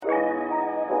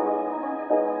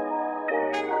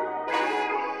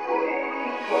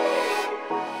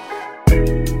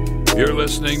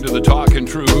listening to the Talkin'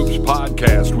 True Hoops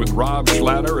podcast with Rob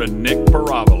Schlatter and Nick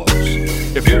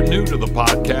Parabolos. If you're new to the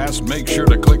podcast, make sure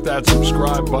to click that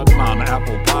subscribe button on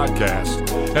Apple Podcasts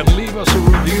and leave us a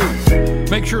review.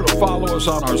 Make sure to follow us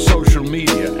on our social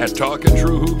media at Talkin'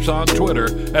 True Hoops on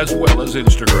Twitter as well as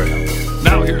Instagram.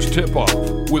 Now here's Tip-Off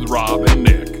with Rob and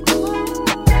Nick.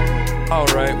 All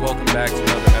right, welcome back to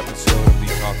another episode of the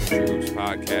Talkin' True Hoops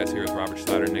podcast. Here with Robert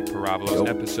Schlatter, Nick Parabolos,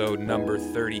 episode number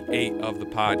 38 of the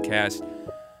podcast.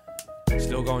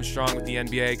 Still going strong with the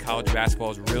NBA. College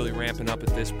basketball is really ramping up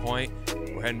at this point.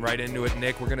 We're heading right into it,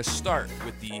 Nick. We're going to start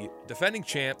with the defending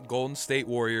champ, Golden State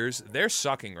Warriors. They're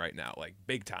sucking right now, like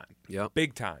big time. Yep.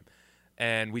 Big time.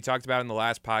 And we talked about in the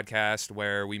last podcast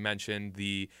where we mentioned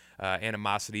the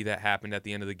animosity that happened at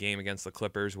the end of the game against the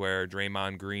Clippers where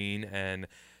Draymond Green and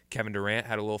Kevin Durant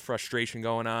had a little frustration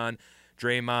going on.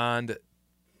 Draymond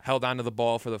held onto the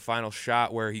ball for the final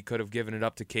shot where he could have given it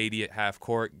up to KD at half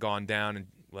court, gone down and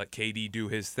let KD do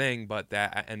his thing, but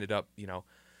that ended up,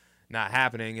 not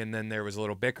happening. And then there was a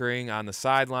little bickering on the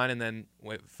sideline, and then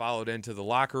it followed into the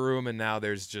locker room, and now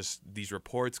there's just these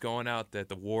reports going out that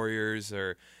the Warriors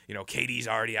are, KD's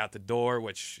already out the door,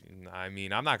 which, I'm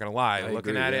not going to lie.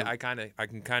 Looking at it, I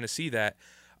can kind of see that.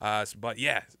 But,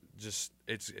 yeah, just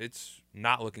it's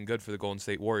not looking good for the Golden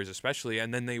State Warriors, especially.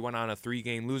 And then they went on a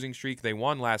 3-game losing streak. They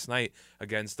won last night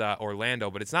against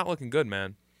Orlando, but it's not looking good,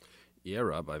 man. Yeah,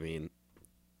 Rob.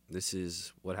 This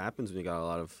is what happens when you got a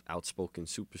lot of outspoken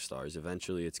superstars.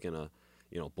 Eventually, it's gonna,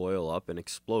 boil up and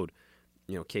explode.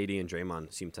 KD and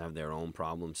Draymond seem to have their own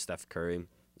problems. Steph Curry,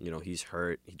 he's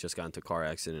hurt. He just got into a car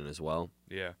accident as well.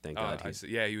 Yeah. Thank God.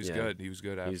 He was good. He was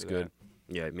good after He's good.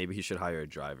 Yeah, maybe he should hire a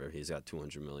driver. He's got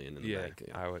 $200 million in the bank.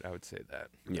 Yeah, I would say that.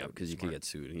 Yeah, because you could get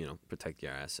sued. Protect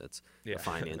your assets. Yeah. The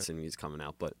financing is coming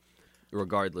out. But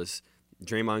regardless,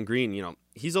 Draymond Green,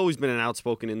 he's always been an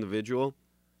outspoken individual,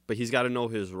 but he's got to know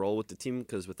his role with the team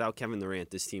because without Kevin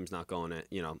Durant, this team's not going at.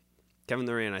 Kevin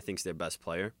Durant, I think, is their best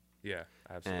player. Yeah,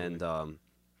 absolutely.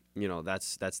 And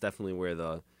that's definitely where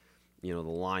the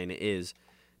line is.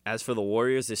 As for the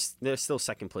Warriors, they're still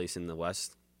second place in the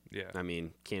West. Yeah.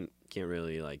 Can't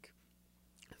really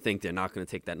think they're not going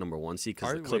to take that number 1 seed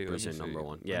because the Clippers are number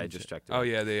 1. Yeah, I just checked it. Oh,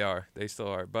 yeah, they are. They still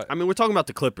are. But we're talking about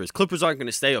the Clippers. Clippers aren't going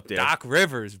to stay up there. Doc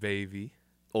Rivers, baby.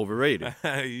 Overrated.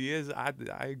 He is. I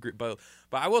agree. But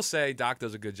I will say Doc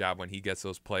does a good job when he gets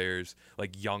those players,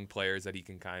 like young players that he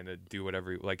can kind of do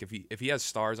whatever. Like if he has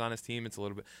stars on his team, it's a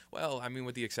little bit. Well,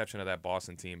 with the exception of that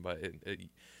Boston team, but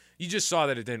you just saw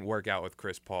that it didn't work out with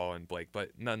Chris Paul and Blake.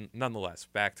 But nonetheless,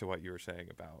 back to what you were saying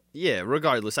about. Yeah.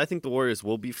 Regardless, I think the Warriors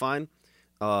will be fine.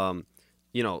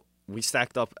 We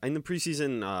stacked up in the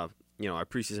preseason. Our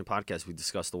preseason podcast, we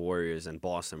discussed the Warriors and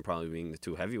Boston probably being the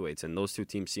two heavyweights, and those two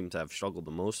teams seem to have struggled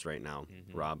the most right now,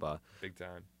 Rob. Big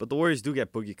time. But the Warriors do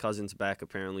get Boogie Cousins back.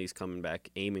 Apparently, he's coming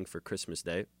back aiming for Christmas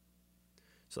Day.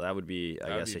 So that would be,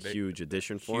 I guess, a huge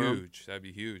addition for him. Huge. That'd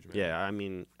be huge, man.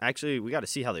 Yeah, actually, we got to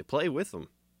see how they play with him.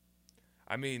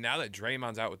 Now that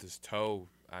Draymond's out with his toe,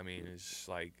 it's just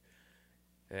like,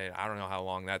 I don't know how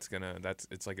long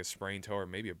it's like a sprained toe or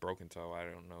maybe a broken toe. I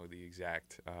don't know the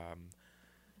exact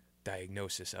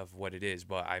diagnosis of what it is,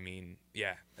 but you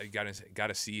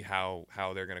gotta see how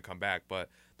they're gonna come back. But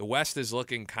the West is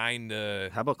looking kind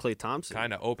of. How about Klay Thompson?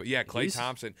 Kind of open, yeah. Klay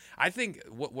Thompson. I think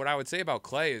what I would say about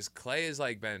Klay is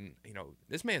like been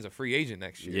this man's a free agent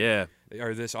next year,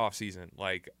 or this offseason.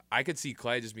 Like I could see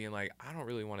Klay just being like, I don't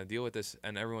really want to deal with this,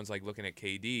 and everyone's like looking at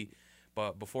KD.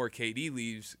 But before KD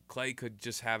leaves, Klay could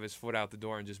just have his foot out the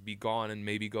door and just be gone and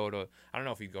maybe go to – I don't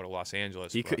know if he'd go to Los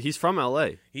Angeles. He's from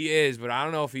L.A. He is, but I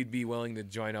don't know if he'd be willing to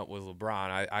join up with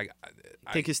LeBron. I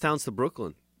take his talents to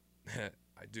Brooklyn.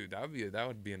 Dude, that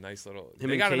would be a nice little –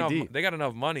 They got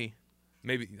enough money.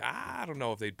 Maybe – I don't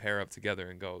know if they'd pair up together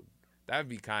and go – that would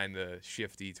be kind of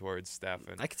shifty towards Steph.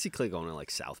 I could see Klay going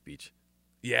to, South Beach.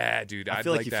 Yeah, dude, I'd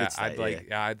like that.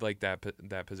 I'd like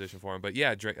that position for him. But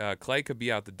yeah, Klay could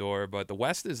be out the door. But the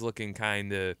West is looking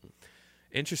kind of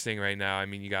interesting right now.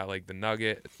 You got the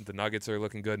Nuggets are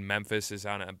looking good. Memphis is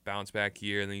on a bounce back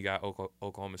year, and then you got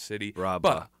Oklahoma City.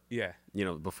 Rob, yeah,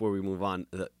 before we move on,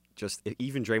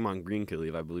 even Draymond Green could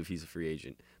leave. I believe he's a free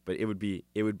agent. But it would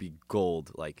be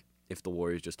gold. If the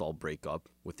Warriors just all break up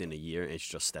within a year, and it's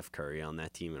just Steph Curry on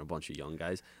that team and a bunch of young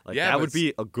guys. That would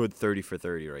be a good 30 for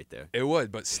 30 right there. It would,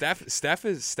 but Steph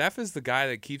is the guy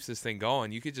that keeps this thing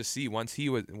going. You could just see once he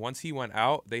went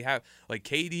out, they have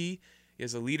KD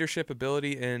has a leadership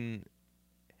ability in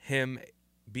him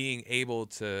being able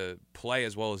to play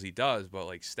as well as he does, but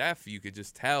Steph, you could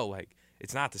just tell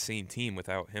it's not the same team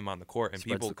without him on the court. And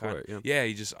Spreads people the court,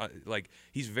 he just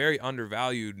he's very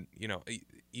undervalued. You know,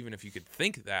 even if you could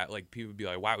think that, like, people would be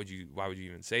like, why would you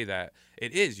even say that?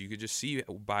 It is. You could just see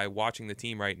by watching the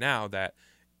team right now that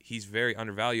he's very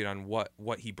undervalued on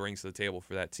what he brings to the table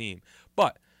for that team.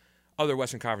 But other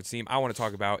Western Conference team I want to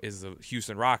talk about is the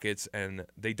Houston Rockets, and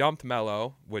they dumped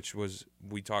Melo, which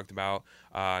we talked about,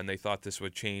 and they thought this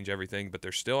would change everything, but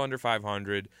they're still under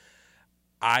 500.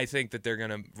 I think that they're going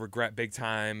to regret big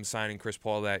time signing Chris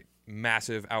Paul, that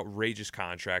massive, outrageous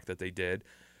contract that they did.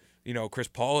 You know, Chris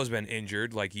Paul has been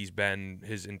injured like he's been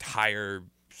his entire,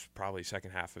 probably second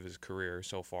half of his career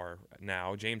so far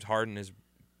now. James Harden has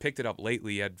picked it up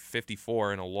lately. He had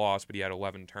 54 in a loss, but he had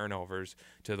 11 turnovers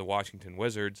to the Washington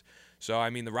Wizards. So,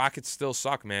 I mean, the Rockets still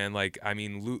suck, man. Like, I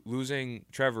mean, losing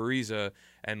Trevor Ariza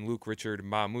and Luke Richard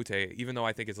Mbamute, even though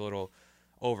I think it's a little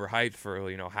overhyped for,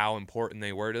 you know, how important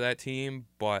they were to that team,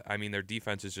 but I mean, their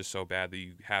defense is just so bad that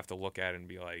you have to look at it and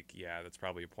be like, yeah, that's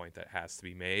probably a point that has to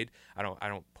be made. I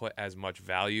don't put as much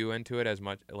value into it as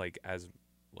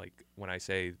when I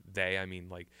say they, I mean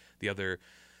like the other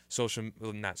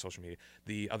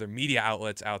the other media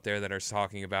outlets out there that are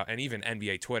talking about, and even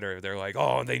NBA Twitter, they're like,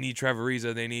 oh, they need Trevor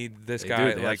Ariza, they need this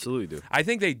guy. They absolutely do. I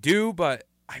think they do, but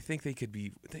I think they could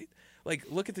be.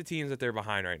 Look at the teams that they're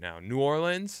behind right now. New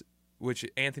Orleans, which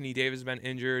Anthony Davis has been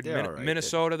injured.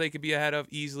 Minnesota, they could be ahead of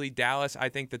easily. Dallas, I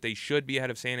think that they should be ahead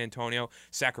of San Antonio.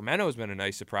 Sacramento has been a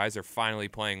nice surprise. They're finally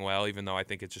playing well, even though I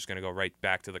think it's just going to go right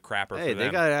back to the crapper for them. Hey, they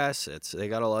got assets. They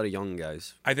got a lot of young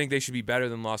guys. I think they should be better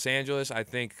than Los Angeles. I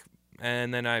think,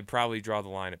 and then I'd probably draw the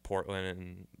line at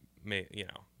Portland, and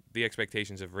the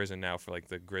expectations have risen now for like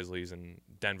the Grizzlies, and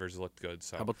Denver's looked good.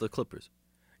 So how about the Clippers?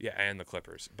 Yeah, and the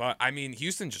Clippers. But I mean,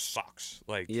 Houston just sucks.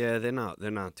 Yeah, they're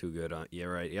not too good. Yeah,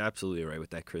 right. You're absolutely right with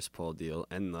that Chris Paul deal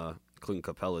and the Clint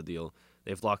Capella deal.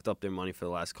 They've locked up their money for the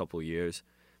last couple of years,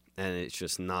 and it's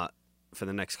just not for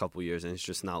the next couple of years, and it's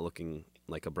just not looking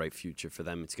like a bright future for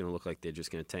them. It's going to look like they're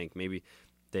just going to tank. Maybe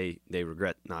they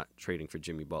regret not trading for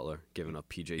Jimmy Butler, giving up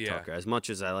PJ Tucker. As much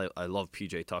as I love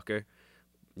PJ Tucker,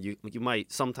 you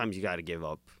might sometimes you got to give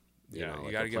up. You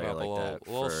got to give up a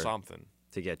little something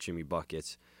to get Jimmy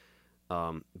buckets.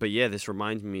 But yeah, this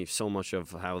reminds me so much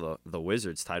of how the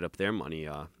Wizards tied up their money,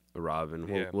 Rob, and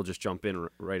we'll just jump in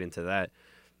right into that.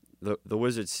 The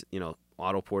Wizards,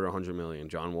 Otto Porter, $100 million,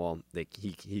 John Wall,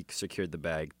 he secured the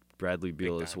bag, Bradley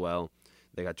Beal as well.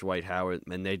 They got Dwight Howard,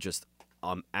 and they just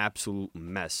absolute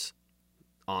mess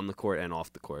on the court and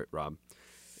off the court. Rob,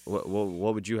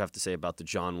 what would you have to say about the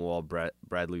John Wall,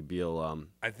 Bradley Beal?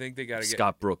 I think they got to get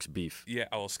Scott Brooks beef. Yeah,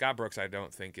 well, Scott Brooks, I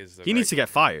don't think is the. He needs to get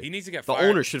fired. He needs to get fired. The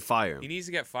owner should fire him. He needs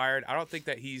to get fired. I don't think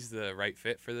that he's the right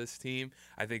fit for this team.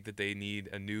 I think that they need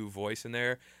a new voice in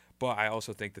there, but I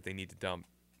also think that they need to dump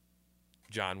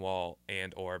John Wall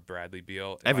and or Bradley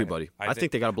Beal. Everybody. I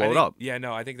think they got to blow it up. Yeah,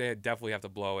 no, I think they definitely have to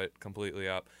blow it completely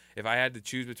up. If I had to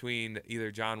choose between either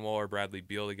John Wall or Bradley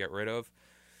Beal to get rid of,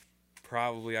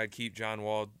 probably I'd keep John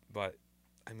Wall, but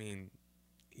I mean,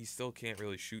 he still can't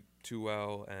really shoot too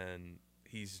well, and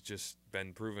he's just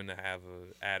been proven to have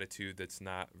an attitude that's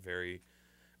not very,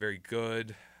 very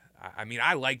good. I mean,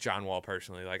 I like John Wall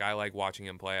personally. Like, I like watching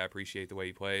him play. I appreciate the way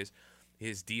he plays.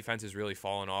 His defense has really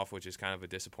fallen off, which is kind of a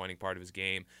disappointing part of his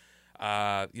game.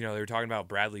 They were talking about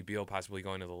Bradley Beal possibly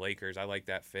going to the Lakers. I like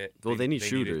that fit. Well, they need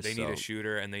shooters. They need a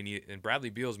shooter, and Bradley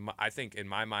Beal's, I think, in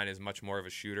my mind, is much more of a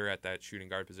shooter at that shooting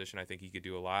guard position. I think he could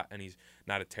do a lot, and he's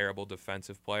not a terrible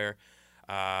defensive player.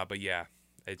 But yeah,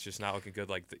 it's just not looking good.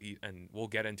 And we'll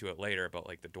get into it later, but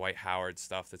like the Dwight Howard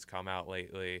stuff that's come out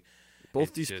lately. Both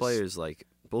of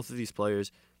these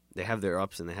players, they have their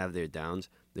ups and they have their downs.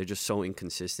 They're just so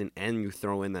inconsistent, and you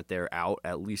throw in that they're out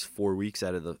at least 4 weeks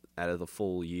out of the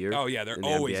full year. Oh yeah, they're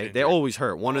always injured. They always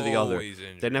hurt, one or the other.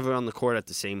 Injured. They're never on the court at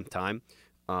the same time.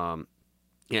 And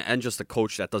just a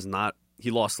coach that does not.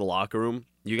 He lost the locker room.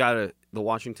 The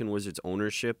Washington Wizards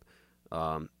ownership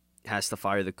has to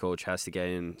fire the coach, has to get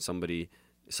in somebody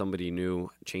new,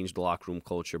 change the locker room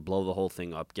culture, blow the whole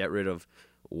thing up, get rid of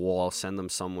Wall, send them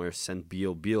somewhere, send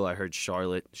Beal. I heard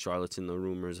Charlotte's in the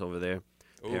rumors over there.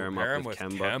 Pair him with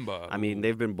Kemba. I mean,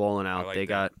 they've been balling out. Like they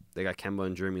got Kemba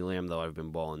and Jeremy Lamb, though. I've been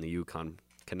balling the UConn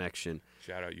connection.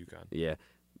 Shout out UConn. Yeah,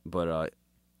 but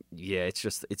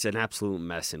it's an absolute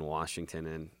mess in Washington,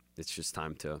 and it's just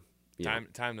time to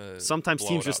time to. Sometimes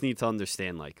teams just need to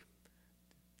understand.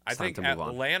 I think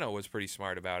Atlanta was pretty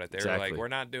smart about it. They were like, we're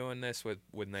not doing this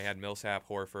when they had Millsap,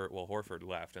 Horford. Well, Horford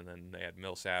left, and then they had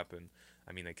Millsap, and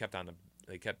I mean they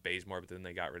kept Bazemore, but then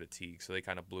they got rid of Teague, so they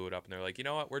kind of blew it up, and they're like, you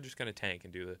know what, we're just gonna tank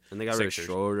and do the. And they got rid of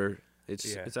Schroeder.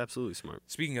 It's absolutely smart.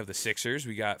 Speaking of the Sixers,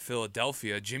 we got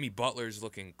Philadelphia. Jimmy Butler's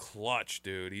looking clutch,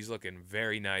 dude. He's looking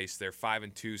very nice. They're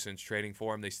 5-2 since trading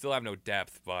for him. They still have no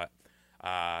depth, but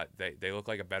they look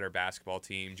like a better basketball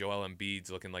team. Joel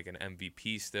Embiid's looking like an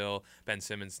MVP still. Ben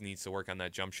Simmons needs to work on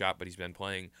that jump shot, but he's been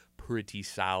playing pretty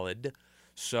solid.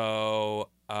 So,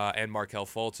 and Markelle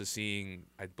Fultz is seeing,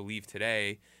 I believe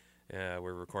today,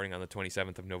 we're recording on the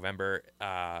 27th of November,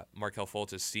 Markelle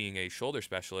Fultz is seeing a shoulder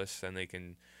specialist, and they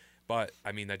can, but,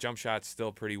 I mean, that jump shot's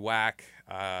still pretty whack.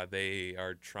 They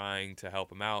are trying to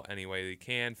help him out any way they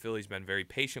can. Philly's been very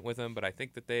patient with him, but I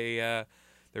think that they're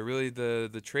really,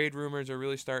 the trade rumors are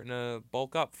really starting to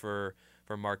bulk up for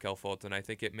Markelle Fultz, and I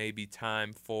think it may be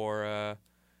time for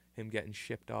him getting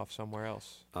shipped off somewhere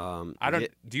else.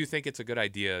 Do you think it's a good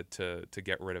idea to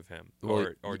get rid of him,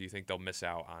 or do you think they'll miss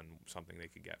out on something they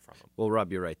could get from him? Well,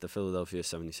 Rob, you're right. The Philadelphia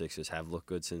 76ers have looked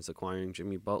good since acquiring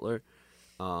Jimmy Butler.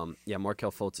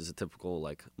 Markelle Fultz is a typical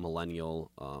like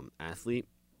millennial athlete.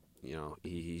 You know,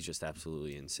 he's just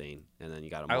absolutely insane. And then you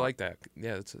got him. I like that.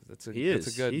 Yeah, that's a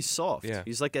good. He's soft. Yeah.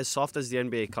 He's like as soft as the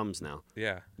NBA comes now.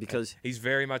 Yeah, because he's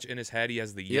very much in his head. He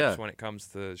has the yips when it comes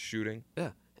to shooting.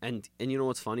 Yeah. And you know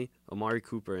what's funny? Amari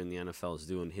Cooper in the NFL is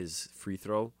doing his free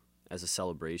throw as a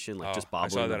celebration, like just bobbling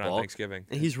the ball. I saw that on Thanksgiving.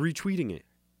 And he's retweeting it.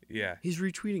 Yeah. He's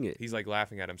retweeting it. He's like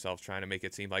laughing at himself, trying to make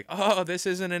it seem like, oh, this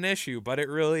isn't an issue, but it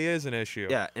really is an issue.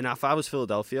 Yeah, and if I was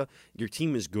Philadelphia, your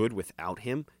team is good without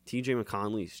him. TJ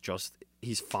McConnell's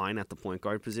he's fine at the point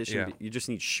guard position. Yeah. But you just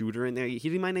need shooter in there. He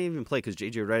might not even play because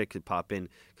JJ Redick could pop in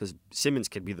because Simmons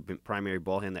could be the primary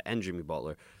ball handler and Jimmy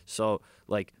Butler. So,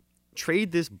 like,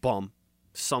 trade this bum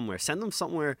somewhere. Send them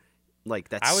somewhere like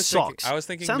that sucks. I was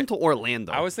thinking send them to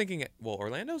Orlando. I was thinking, well,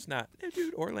 Orlando's not,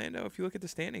 dude. Orlando. If you look at the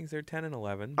standings, they're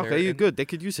 10-11. Okay, you're good. They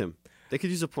could use him. They could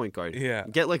use a point guard. Yeah.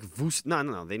 Get like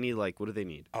No. They need what do they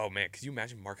need? Oh man, could you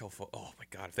imagine Markelle Fultz? Oh my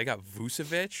God, if they got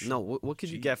Vucevic. No, what could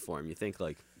you get for him? You think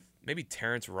like maybe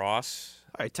Terrence Ross.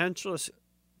 All right,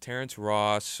 Terrence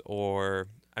Ross, or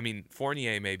I mean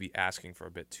Fournier may be asking for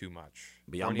a bit too much.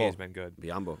 Fournier's been good.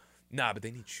 Biombo. Nah, but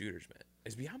they need shooters, man.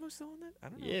 Is Biyombo still on that? I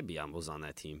don't know. Yeah, Biyombo's on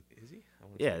that team. Is he?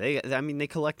 Yeah, they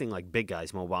collecting like big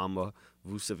guys, Mo Bamba,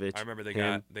 Vucevic. I remember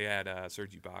they had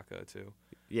Serge Ibaka too.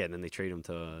 Yeah, and then they trade him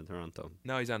to Toronto.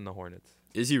 No, he's on the Hornets.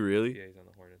 Is he really? Yeah, he's on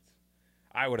the Hornets.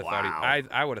 I would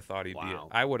have thought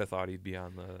he'd be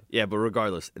on the. Yeah, but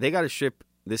regardless, they got to ship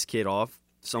this kid off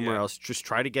somewhere else. Just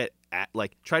try to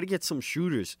get some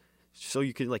shooters so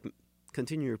you can like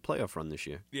continue your playoff run this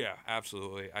year. Yeah,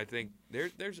 absolutely. I think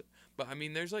there's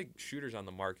like shooters on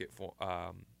the market for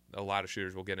a lot of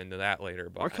shooters. We'll get into that later.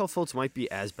 But Markelle Fultz might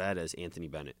be as bad as Anthony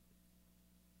Bennett.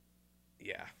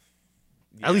 Yeah.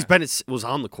 At least Bennett was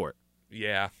on the court.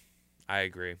 Yeah, I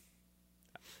agree.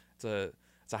 It's a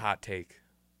hot take.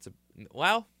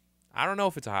 I don't know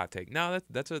if it's a hot take. No,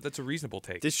 that's a reasonable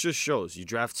take. This just shows you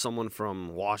draft someone from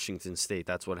Washington State.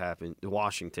 That's what happened.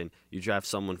 Washington. You draft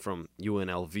someone from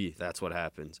UNLV. That's what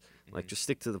happens. Mm-hmm. Like just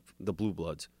stick to the blue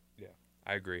bloods. Yeah,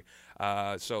 I agree.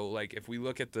 So like if we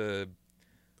look at the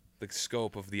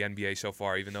scope of the NBA so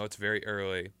far, even though it's very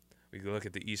early, we can look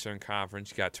at the Eastern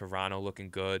Conference. You got Toronto looking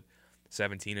good.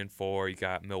 17-4. You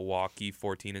got Milwaukee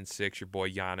 14-6. Your boy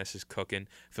Giannis is cooking.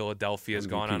 Philadelphia's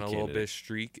gone on a little bit of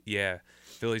streak. Yeah,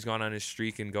 Philly's gone on his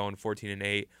streak and going 14-8.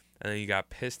 And then you got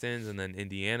Pistons, and then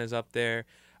Indiana's up there.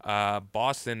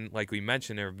 Boston, like we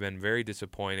mentioned, have been very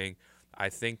disappointing. I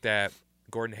think that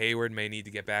Gordon Hayward may need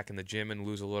to get back in the gym and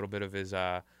lose a little bit of his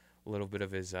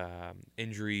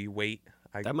injury weight.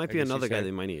 That might be another guy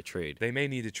they might need to trade. They may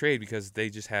need to trade because they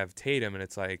just have Tatum, and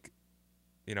it's like,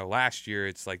 you know, last year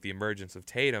it's like the emergence of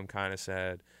Tatum kind of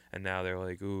said, and now they're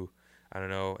like, ooh, I don't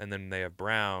know. And then they have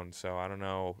Brown, so I don't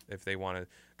know if they want to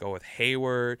go with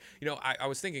Hayward. You know, I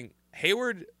was thinking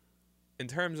Hayward, in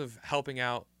terms of helping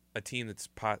out a team that's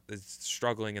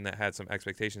struggling and that had some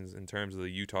expectations in terms of the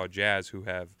Utah Jazz, who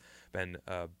have been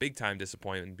a big-time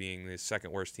disappointment, being the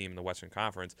second worst team in the Western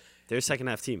Conference. They're a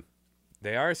second-half team.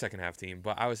 They are a second-half team,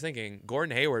 but I was thinking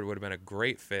Gordon Hayward would have been a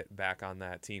great fit back on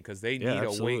that team because they need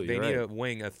a wing. They need a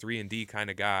wing, a 3-and-D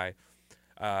kind of guy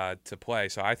to play.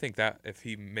 So I think that if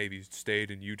he maybe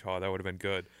stayed in Utah, that would have been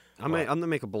good. I'm gonna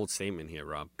make a bold statement here,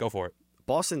 Rob. Go for it.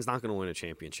 Boston's not gonna win a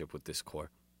championship with this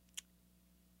core.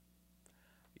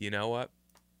 You know what?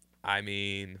 I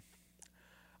mean,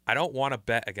 I don't want to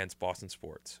bet against Boston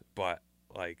sports, but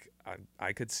like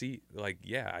I could see, like,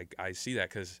 yeah, I see that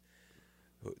because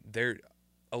they're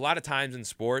a lot of times in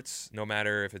sports, no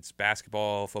matter if it's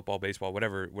basketball, football, baseball,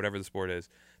 whatever the sport is,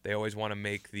 they always want to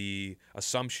make the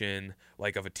assumption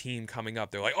like of a team coming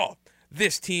up. They're like, oh,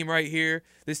 this team right here,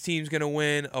 this team's gonna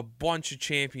win a bunch of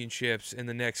championships in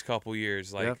the next couple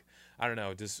years. Like, I don't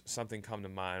know, does something come to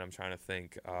mind? I'm trying to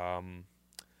think.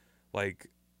 Like,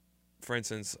 for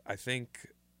instance, I think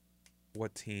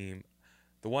what team?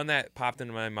 The one that popped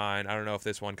into my mind, I don't know if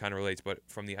this one kind of relates, but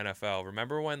from the NFL.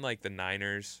 Remember when, like, the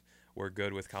Niners were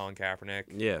good with Colin Kaepernick?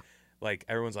 Yeah. Like,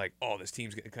 everyone's like, oh, this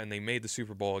team's good. And they made the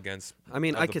Super Bowl against I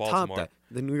mean, I the could Baltimore. top that.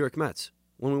 The New York Mets,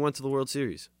 when we went to the World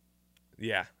Series.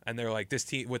 Yeah, and they're like, this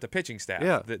team, with the pitching staff.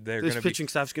 Yeah. They're This gonna pitching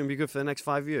staff's going to be good for the next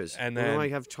 5 years. And we then-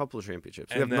 might have a couple of championships.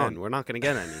 We and have then- none. We're not going to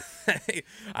get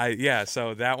any. Yeah,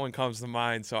 so that one comes to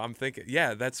mind. So I'm thinking,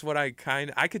 yeah, that's what I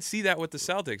could see that with the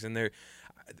Celtics, and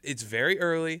it's very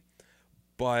early,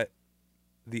 but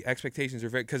the expectations are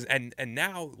very and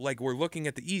now, like, we're looking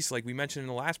at the East, like we mentioned in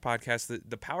the last podcast,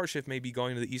 the power shift may be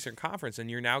going to the Eastern Conference, and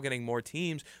you're now getting more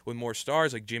teams with more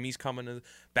stars. Like Jimmy's coming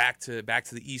back to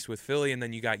the East with Philly, and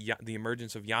then you got the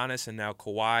emergence of Giannis and now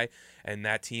Kawhi, and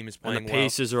that team is playing And the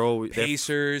Pacers are always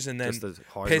Pacers, and then just a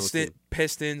hard-nosed team.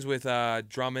 Pistons with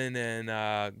Drummond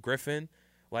and Griffin.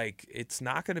 Like, it's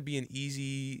not going to be an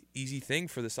easy thing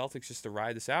for the Celtics just to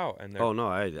ride this out. And Oh, no,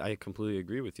 I completely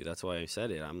agree with you. That's why I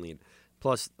said it. I mean,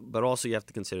 plus, but also you have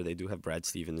to consider they do have Brad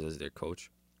Stevens as their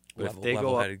coach. But if they go up,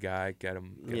 level-headed guy, get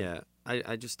him. yeah,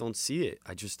 I just don't see it.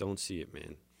 I just don't see it,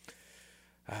 man.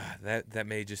 That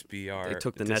may just be our. They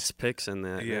took the Nets picks and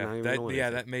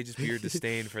that may just be your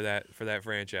disdain for that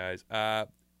franchise.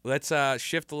 Let's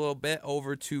shift a little bit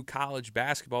over to college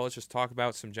basketball. Let's just talk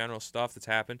about some general stuff that's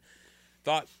happened.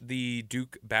 Thought the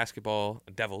Duke basketball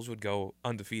Devils would go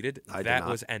undefeated. That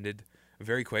was ended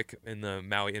very quick in the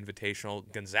Maui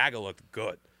Invitational. Gonzaga looked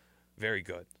good, very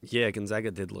good. Yeah, Gonzaga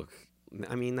did look.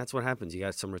 I mean, that's what happens. You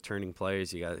got some returning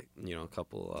players. You got a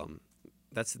couple.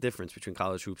 That's the difference between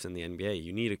college hoops and the NBA.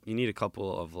 You need a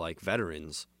couple of like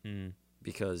veterans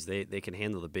because they can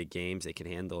handle the big games. They can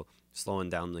handle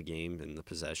slowing down the game and the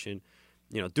possession.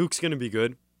 Duke's gonna be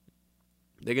good.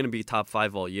 They're going to be top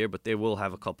 5 all year, but they will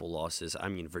have a couple losses. I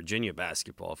mean, Virginia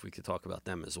basketball, if we could talk about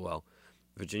them as well.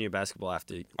 Virginia basketball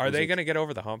after... Are they going to get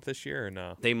over the hump this year or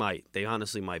no? They might. They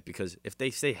honestly might, because if they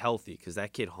stay healthy, because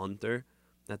that kid Hunter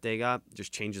that they got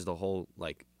just changes the whole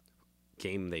like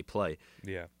game they play.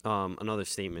 Yeah. Another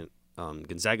statement,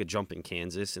 Gonzaga jumping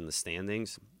Kansas in the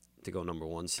standings to go number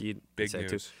 1 seed. Big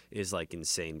news. Is like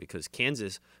insane, because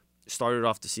Kansas started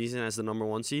off the season as the number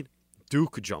 1 seed.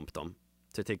 Duke jumped them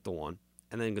to take the 1.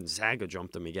 And then Gonzaga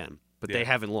jumped them again, but they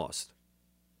haven't lost.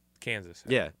 Kansas.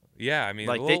 Yeah. Yeah, I mean,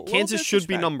 like Kansas should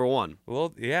be number 1. A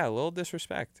little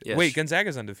disrespect. Yes. Wait,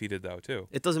 Gonzaga's undefeated though too.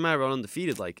 It doesn't matter about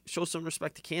undefeated. Like, show some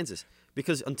respect to Kansas,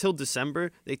 because until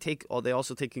December they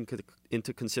also take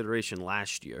into consideration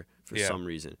last year for some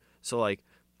reason. So like,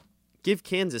 give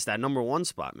Kansas that number 1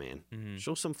 spot, man. Mm-hmm.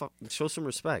 Show some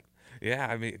respect. Yeah,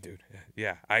 I mean, dude.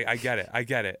 Yeah, I get it. I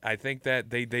get it. I think that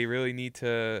they really need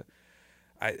to.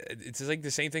 It's just like the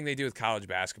same thing they do with college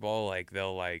basketball. Like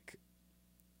they'll like,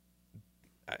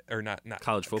 or not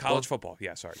college football. College football.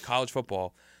 Yeah, sorry, college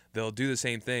football. They'll do the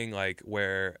same thing. Like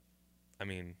where, I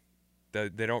mean,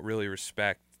 they don't really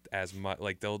respect as much.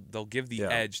 Like they'll give the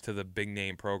edge to the big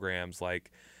name programs like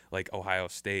Ohio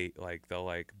State. Like they'll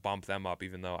like bump them up,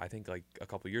 even though I think like a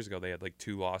couple years ago they had like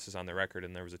 2 losses on their record,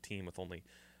 and there was a team with only.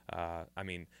 I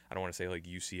mean, I don't want to say like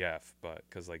UCF, but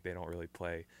because like they don't really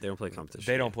play. They don't play competition.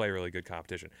 They don't play really good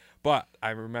competition. But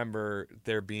I remember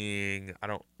there being, I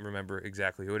don't remember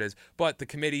exactly who it is, but the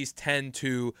committees tend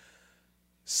to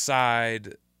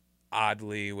side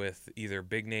oddly with either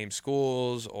big name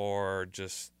schools or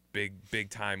just big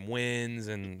time wins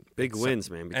and big wins,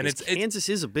 man. Because Kansas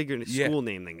is a bigger school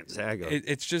name than Gonzaga.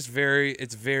 It's just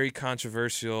very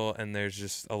controversial, and there's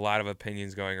just a lot of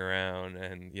opinions going around,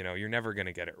 and you're never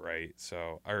gonna get it right.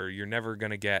 Or you're never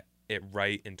gonna get it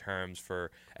right in terms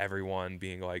for everyone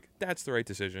being like, that's the right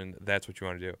decision. That's what you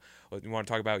want to do. You want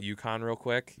to talk about UConn real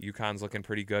quick? UConn's looking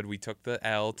pretty good. We took the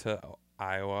L to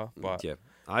Iowa, but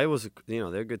Iowa's they're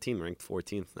a good team, ranked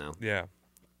 14th now. Yeah.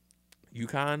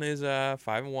 UConn is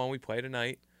 5-1. We play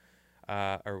tonight. Wait,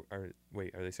 are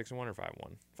they 6-1 or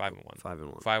 5-1?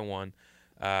 5-1. 5-1.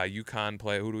 UConn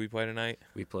play. Who do we play tonight?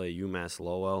 We play UMass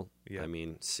Lowell. Yeah. I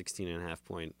mean,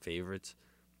 16.5-point favorites.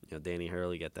 Danny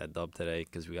Hurley got that dub today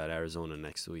because we got Arizona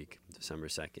next week, December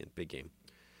 2nd. Big game.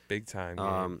 Big time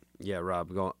game. Yeah, Rob.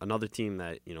 Another team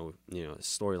that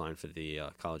storyline for the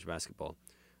college basketball.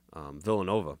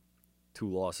 Villanova, 2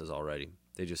 losses already.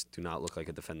 They just do not look like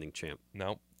a defending champ.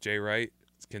 Nope. Jay Wright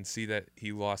can see that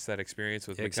he lost that experience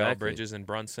with Mikal Bridges and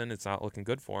Brunson. It's not looking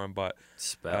good for him, but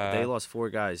they lost 4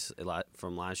 guys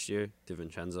from last year,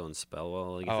 DiVincenzo and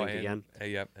Spellwell, again.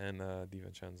 Yep, and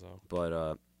DiVincenzo.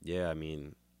 But yeah, I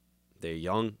mean, they're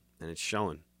young and it's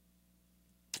showing,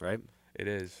 right? It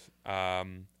is. I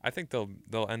think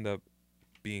they'll end up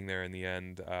being there in the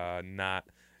end. Not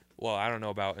well. I don't know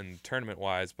about in tournament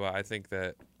wise, but I think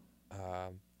that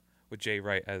with Jay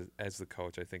Wright as the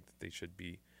coach, I think that they should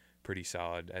be pretty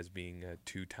solid as being a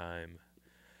 2-time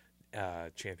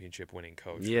championship winning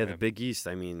coach. Yeah, the Big East.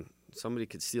 I mean, somebody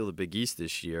could steal the Big East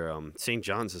this year. St.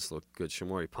 John's has looked good.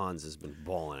 Shamori Pons has been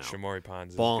balling out. Shamori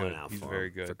Pons is balling good. out. He's for very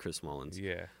good for Chris Mullins.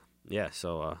 Yeah. Yeah.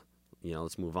 So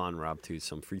let's move on, Rob, to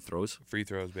some free throws. Free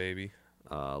throws, baby.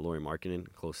 Lauri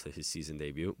Markkanen close to his season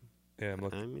debut. Yeah,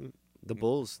 I mean, the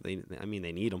Bulls. They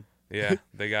need him. Yeah,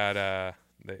 they got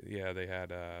they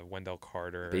had Wendell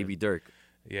Carter. Baby Dirk.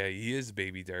 Yeah, he is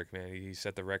Baby Dirk, man. He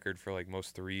set the record for like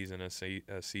most threes in a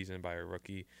season by a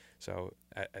rookie. So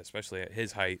especially at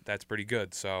his height, that's pretty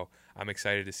good. So I'm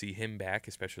excited to see him back,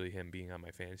 especially him being on my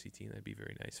fantasy team. That'd be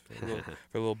very nice for a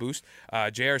little boost.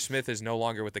 J.R. Smith is no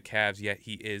longer with the Cavs, yet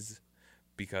he is,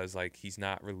 because like he's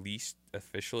not released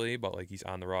officially, but like he's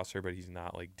on the roster, but he's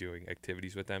not like doing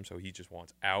activities with them, so he just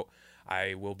wants out.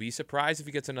 I will be surprised if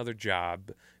he gets another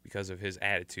job because of his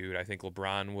attitude. I think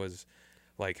LeBron was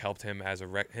like helped him as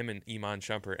him and Iman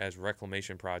Shumpert as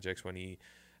reclamation projects when he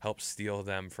helped steal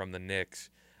them from the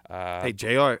Knicks. Hey,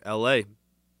 JR, LA,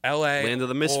 land of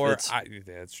the misfits.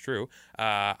 That's true.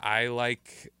 I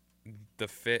like the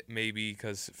fit maybe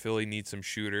because Philly needs some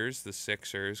shooters. The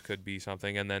Sixers could be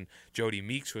something, and then Jody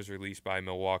Meeks was released by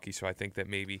Milwaukee, so I think that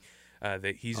maybe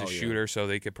that he's a shooter, so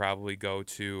they could probably go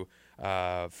to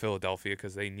Philadelphia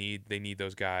because they need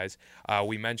those guys.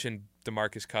 We mentioned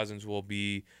DeMarcus Cousins will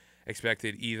be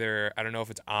expected either, I don't know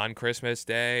if it's on Christmas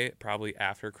Day, probably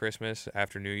after Christmas,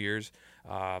 after New Year's,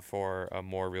 for a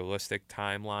more realistic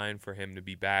timeline for him to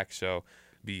be back. So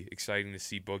be exciting to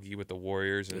see Boogie with the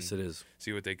Warriors and yes, it is.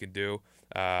 See what they can do.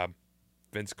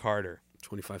 Vince Carter,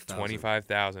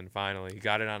 25,000 finally. He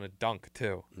got it on a dunk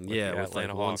too. Yeah, with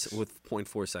with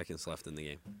 0.4 seconds left in the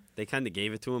game. They kind of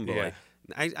gave it to him, but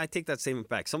I take that statement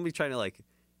back. Somebody tried to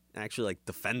actually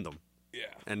defend him. Yeah.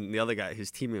 And the other guy,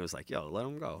 his teammate, was like, "Yo, let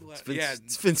him go.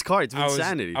 It's Vince Carter. It's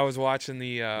Vinsanity." I was watching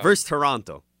the versus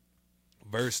Toronto,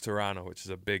 which is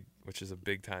a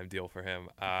big time deal for him.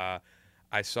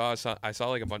 I saw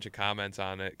like a bunch of comments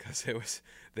on it because it was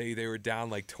they were down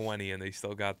like 20 and they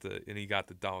still got he got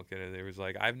the dunk, and it was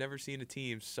like, I've never seen a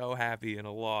team so happy in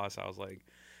a loss. I was like,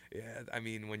 yeah, I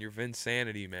mean, when you're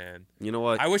Vinsanity, man. You know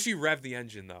what? I wish he revved the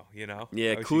engine though. You know.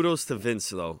 Yeah, kudos to Vince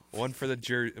though. One for the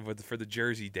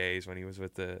Jersey days when he was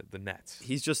with the Nets.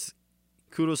 He's just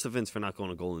kudos to Vince for not going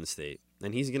to Golden State,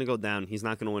 and he's gonna go down. He's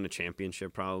not gonna win a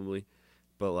championship probably,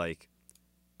 but like,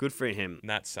 good for him.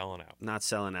 Not selling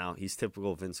out. He's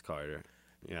typical Vince Carter.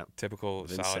 Yeah, typical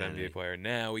solid NBA player.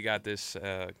 Now we got this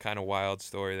kind of wild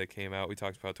story that came out. We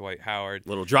talked about Dwight Howard.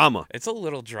 Little drama. It's a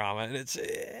little drama, and it's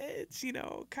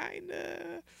kind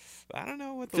of, I don't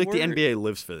know what the word. I think the NBA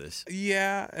lives for this.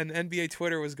 Yeah, and NBA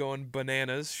Twitter was going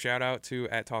bananas. Shout out to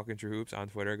 @TalkinTrueHoops on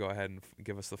Twitter. Go ahead and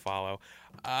give us the follow.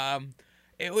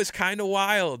 It was kind of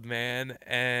wild, man,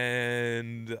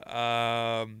 and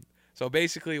so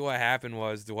basically what happened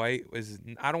was Dwight was,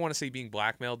 I don't want to say being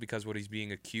blackmailed, because what he's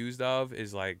being accused of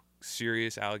is like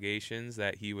serious allegations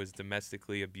that he was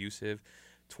domestically abusive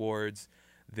towards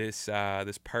this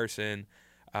person.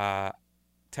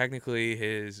 Technically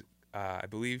his, I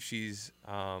believe she's,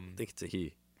 I think it's a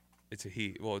he. It's a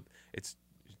he. Well, it's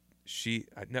she.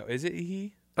 No, is it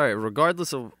he? All right.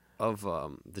 Regardless of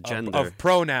the gender of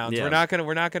pronouns, yeah.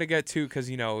 we're not gonna get to, because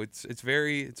it's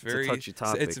very a touchy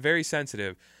topic. It's very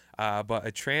sensitive. But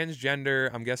a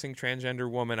transgender, I'm guessing transgender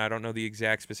woman, I don't know the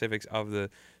exact specifics of the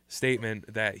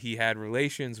statement, that he had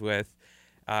relations with,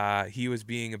 he was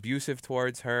being abusive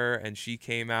towards her, and she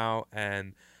came out,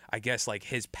 and I guess like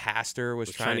his pastor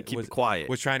was trying to keep it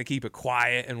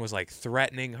quiet and was like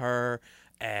threatening her,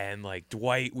 and like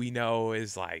Dwight, we know,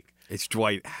 is like, it's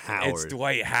Dwight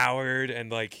Howard,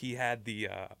 and like he had the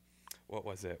what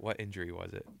was it? What injury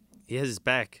was it? He has his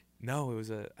back. No,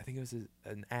 I think it was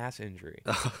an ass injury.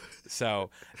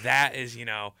 So that is,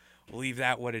 leave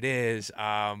that what it is.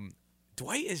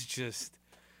 Dwight is just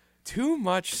too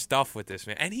much stuff with this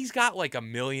man, and he's got like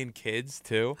 1 million kids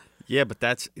too. Yeah, but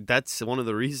that's one of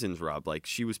the reasons, Rob. Like,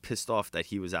 she was pissed off that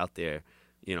he was out there,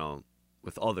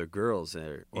 with other girls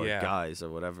or guys or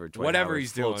whatever. Whatever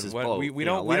he's doing. We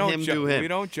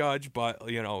don't judge, but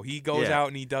he goes out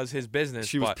and he does his business.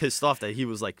 She was pissed off that he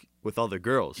was like with other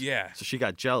girls. Yeah. So she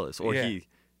got jealous, or he.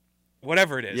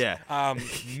 Whatever it is. Yeah.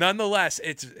 Nonetheless,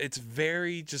 it's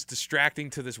very just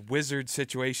distracting to this Wizard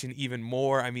situation even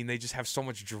more. I mean, they just have so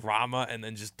much drama, and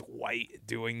then just Dwight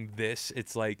doing this.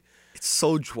 It's like, it's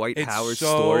so Dwight Howard's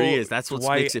story. That's what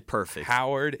makes it perfect.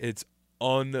 Howard, it's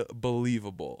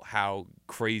unbelievable how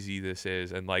crazy this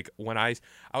is. And like when I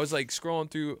was like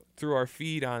scrolling through our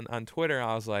feed on Twitter,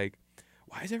 I was like,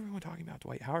 why is everyone talking about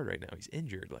Dwight Howard right now? He's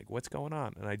injured. Like, what's going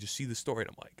on? And I just see the story and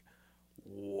I'm like,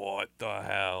 what the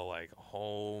hell? Like,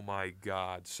 oh my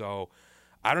God. So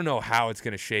I don't know how it's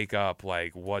going to shake up,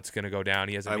 like what's going to go down.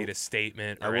 He hasn't made a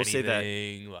statement or anything. I will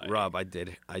say that, Rob, I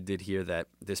did hear that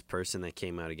this person that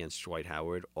came out against Dwight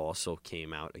Howard also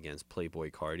came out against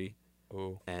Playboy Cardi.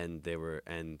 Ooh. And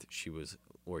he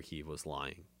was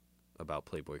lying about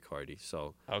Playboy Cardi.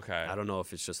 So okay, I don't know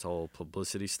if it's just a whole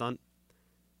publicity stunt.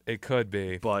 It could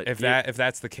be, but if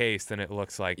that's the case, then it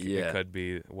looks like it could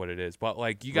be what it is. But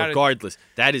like you got regardless,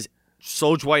 that is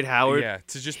so Dwight Howard. Yeah,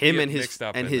 to just him be and mixed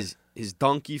up and his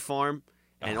donkey farm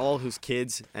and all his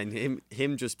kids and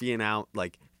him just being out,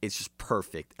 like it's just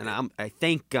perfect. And I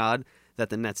thank God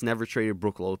that the Nets never traded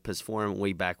Brook Lopez for him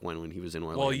way back when he was in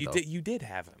Orlando. Well, you did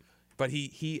have him, but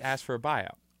he asked for a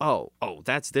buyout. Oh,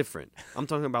 that's different. I'm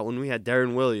talking about when we had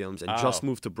Darren Williams and just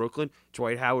moved to Brooklyn.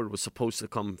 Dwight Howard was supposed to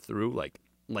come through like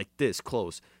this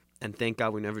close, and thank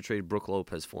God we never traded Brook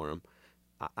Lopez for him,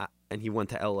 and he went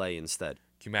to L.A. instead.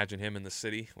 Can you imagine him in the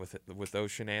city with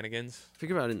those shenanigans?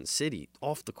 Think about it in the city,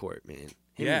 off the court, man.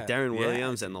 Him and Darren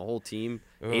Williams and the whole team.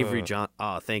 Avery John.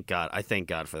 Oh, thank God. I thank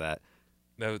God for that.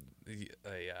 A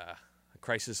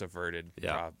crisis averted.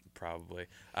 Yeah. Probably.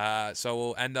 So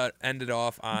we'll end it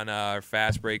off on our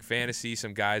fast break fantasy.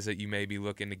 Some guys that you may be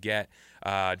looking to get.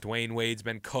 Dwayne Wade's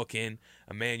been cooking.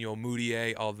 Emmanuel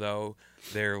Mudiay, although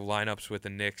their lineups with the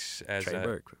Knicks as Trey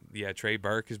Burke. Yeah, Trey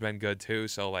Burke has been good too.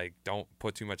 So like, don't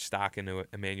put too much stock into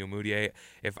Emmanuel Mudiay.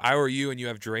 If I were you and you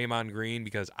have Draymond Green,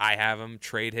 because I have him,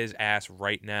 trade his ass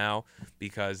right now,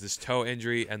 because this toe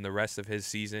injury and the rest of his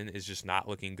season is just not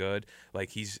looking good. Like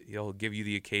he'll give you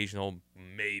the occasional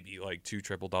maybe like 2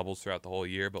 triple doubles throughout the whole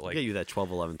year, but like get you that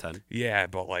 12, 11, 10. Yeah,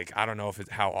 but like I don't know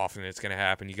how often it's going to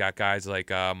happen. You got guys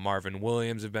like Marvin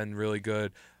Williams have been really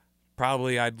good.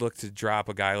 Probably I'd look to drop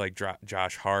a guy like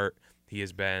Josh Hart. He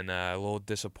has been a little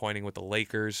disappointing with the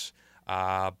Lakers.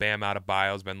 Bam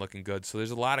Adebayo has been looking good. So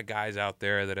there's a lot of guys out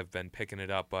there that have been picking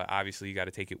it up, but obviously you got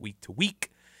to take it week to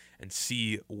week and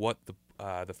see what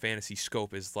the fantasy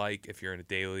scope is like. If you're in a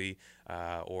daily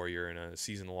or you're in a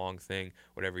season-long thing,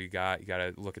 whatever you got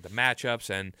to look at the matchups.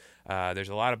 And there's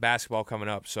a lot of basketball coming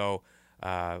up, so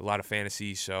a lot of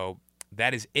fantasy. So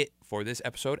that is it for this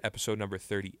episode number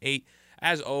 38.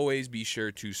 As always, be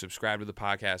sure to subscribe to the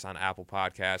podcast on Apple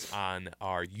Podcasts, on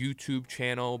our YouTube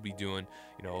channel. Be doing,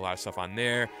 a lot of stuff on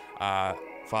there.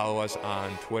 Follow us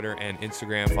on Twitter and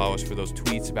Instagram. Follow us for those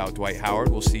tweets about Dwight Howard.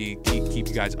 We'll keep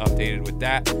you guys updated with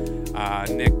that.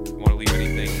 Nick, want to leave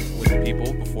anything with the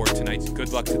people before tonight's?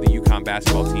 Good luck to the UConn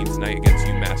basketball team tonight against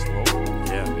UMass Lowell.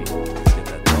 Yeah, let's get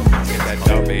that dub. Let's get that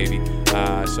dub, baby.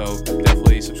 So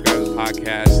definitely subscribe to the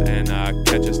podcast and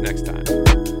catch us next time.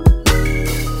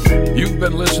 You've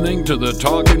been listening to the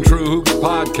Talkin' True Hoops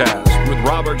podcast with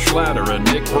Robert Schlatter and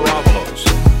Nick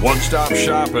Parabolos. One-stop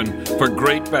shopping for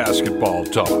great basketball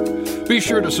talk. Be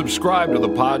sure to subscribe to the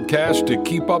podcast to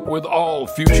keep up with all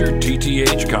future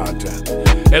TTH content.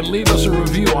 And leave us a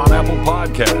review on Apple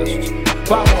Podcasts.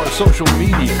 Follow our social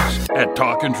medias at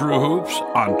Talkin' True Hoops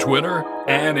on Twitter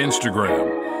and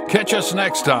Instagram. Catch us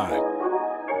next time.